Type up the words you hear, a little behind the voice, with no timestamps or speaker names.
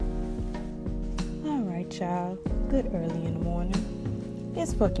y'all. Good early in the morning.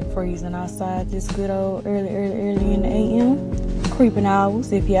 It's fucking freezing outside this good old early in the a.m. Creeping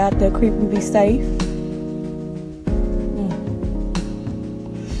hours. If you're out there creeping, be safe.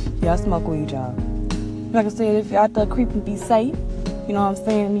 Yeah, I smoke weed, y'all. Like I said, if you're out there creeping, be safe. You know what I'm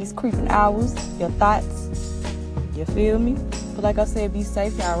saying? These creeping hours, your thoughts. You feel me? But like I said, be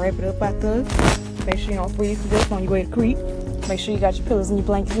safe. Y'all wrap it up out there. Make sure you don't freeze to death on your way to creep. Make sure you got your pillows and your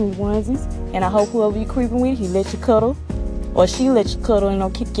blankets and your onesies. And I hope whoever you creeping with, he let you cuddle. Or she let you cuddle and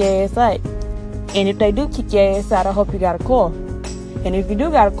don't kick your ass out. And if they do kick your ass out, I hope you got a car. And if you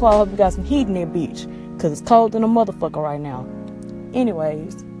do got a car, I hope you got some heat in that bitch. Because it's cold than a motherfucker right now.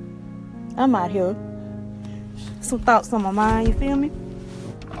 Anyways, I'm out here. Some thoughts on my mind, you feel me?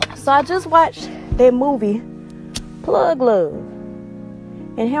 So I just watched that movie, Plug Love.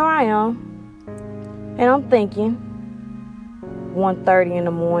 And here I am. And I'm thinking 1:30 in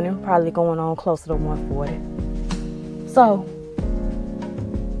the morning, probably going on closer to 1:40. So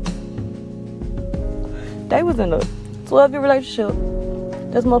they was in a 12-year relationship.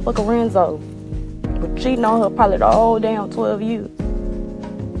 This motherfucker Renzo was cheating on her probably the whole damn 12 years.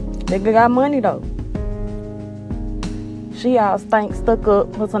 Nigga got money though. She all stuck up.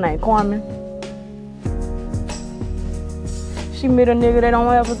 What's her name? Carmen. She met a nigga that don't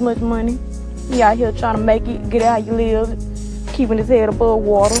have as much money. He out here trying to make it, get out how you live, keeping his head above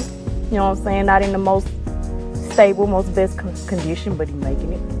water. You know what I'm saying? Not in the most stable, most best condition, but he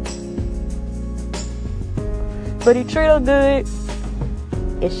making it. But he treat her good.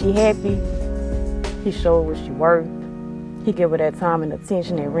 Is she happy? He showed what she worth. He give her that time and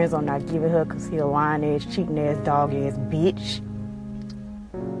attention that Renzo not giving her because he a lying ass, cheating ass, dog ass bitch.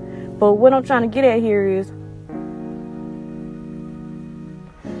 But what I'm trying to get at here is,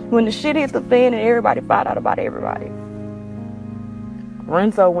 when the shit hit the fan and everybody found out about everybody,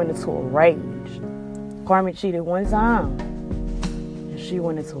 Renzo went into a rage. Carmen cheated one time, and she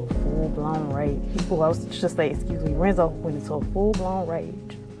went into a full-blown rage. Renzo went into a full-blown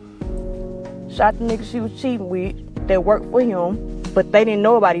rage. Shot the nigga she was cheating with that worked for him, but they didn't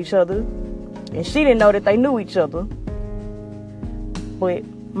know about each other, and she didn't know that they knew each other. But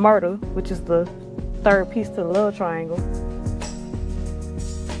murder, which is the third piece to the love triangle,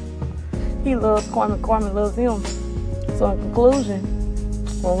 he loves Carmen, Carmen loves him. So in conclusion,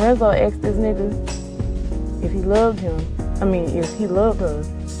 when Renzo asked this nigga if he loved him, if he loved her,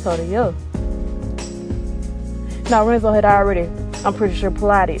 told her yeah. Now Renzo had already, I'm pretty sure,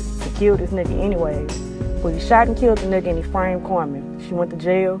 plotted to kill this nigga anyway. But he shot and killed the nigga and he framed Carmen. She went to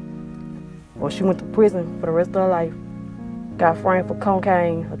jail, or she went to prison for the rest of her life. Got framed for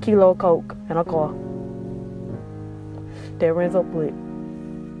cocaine, a kilo of coke, and a car that Renzo put.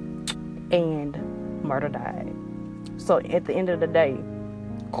 And murder died. So at the end of the day,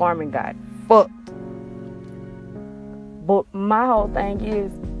 Carmen got fucked. But my whole thing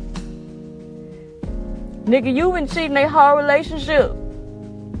is, nigga, you been cheating their whole relationship.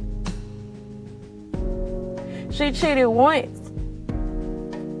 She cheated once.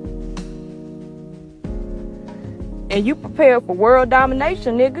 And you prepared for world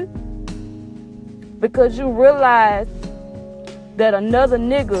domination, nigga. Because you realized that another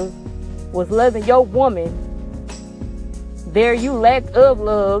nigga was loving your woman. There you lacked of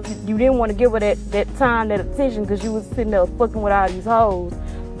love. You didn't want to give her that time, that attention, because you was sitting there fucking with all these hoes,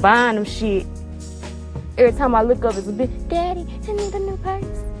 buying them shit. Every time I look up, it's a bitch, Daddy, I need a new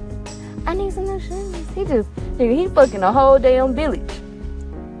purse. I need some new shoes. He fucking a whole damn village.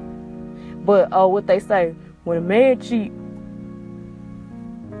 But what they say, when a man cheat,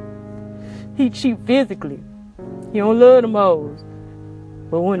 he cheat physically. He don't love them hoes.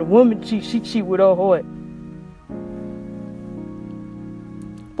 But when a woman cheats, she cheat with her heart.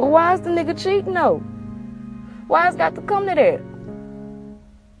 But why is the nigga cheating though? Why it's got to come to that?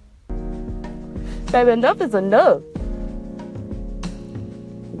 Baby, enough is enough.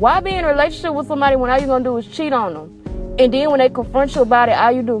 Why be in a relationship with somebody when all you gonna do is cheat on them? And then when they confront you about it,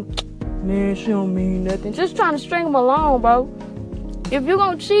 all you do, man, she don't mean nothing. Just trying to string them along, bro. If you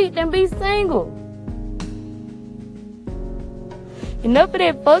gonna cheat, then be single. Enough of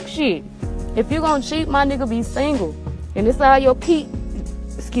that fuck shit. If you gonna cheat, my nigga, be single. And it's all your peace,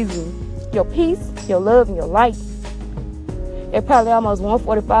 your love, and your light. It's probably almost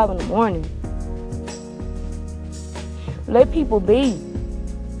 1:45 in the morning. Let people be.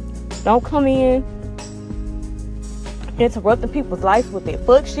 Don't come in interrupting people's lives with their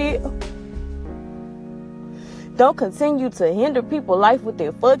fuck shit. Don't continue to hinder people's life with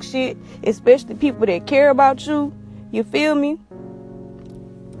their fuck shit, especially people that care about you. You feel me?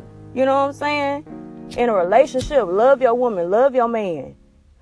 You know what I'm saying? In a relationship, love your woman, love your man.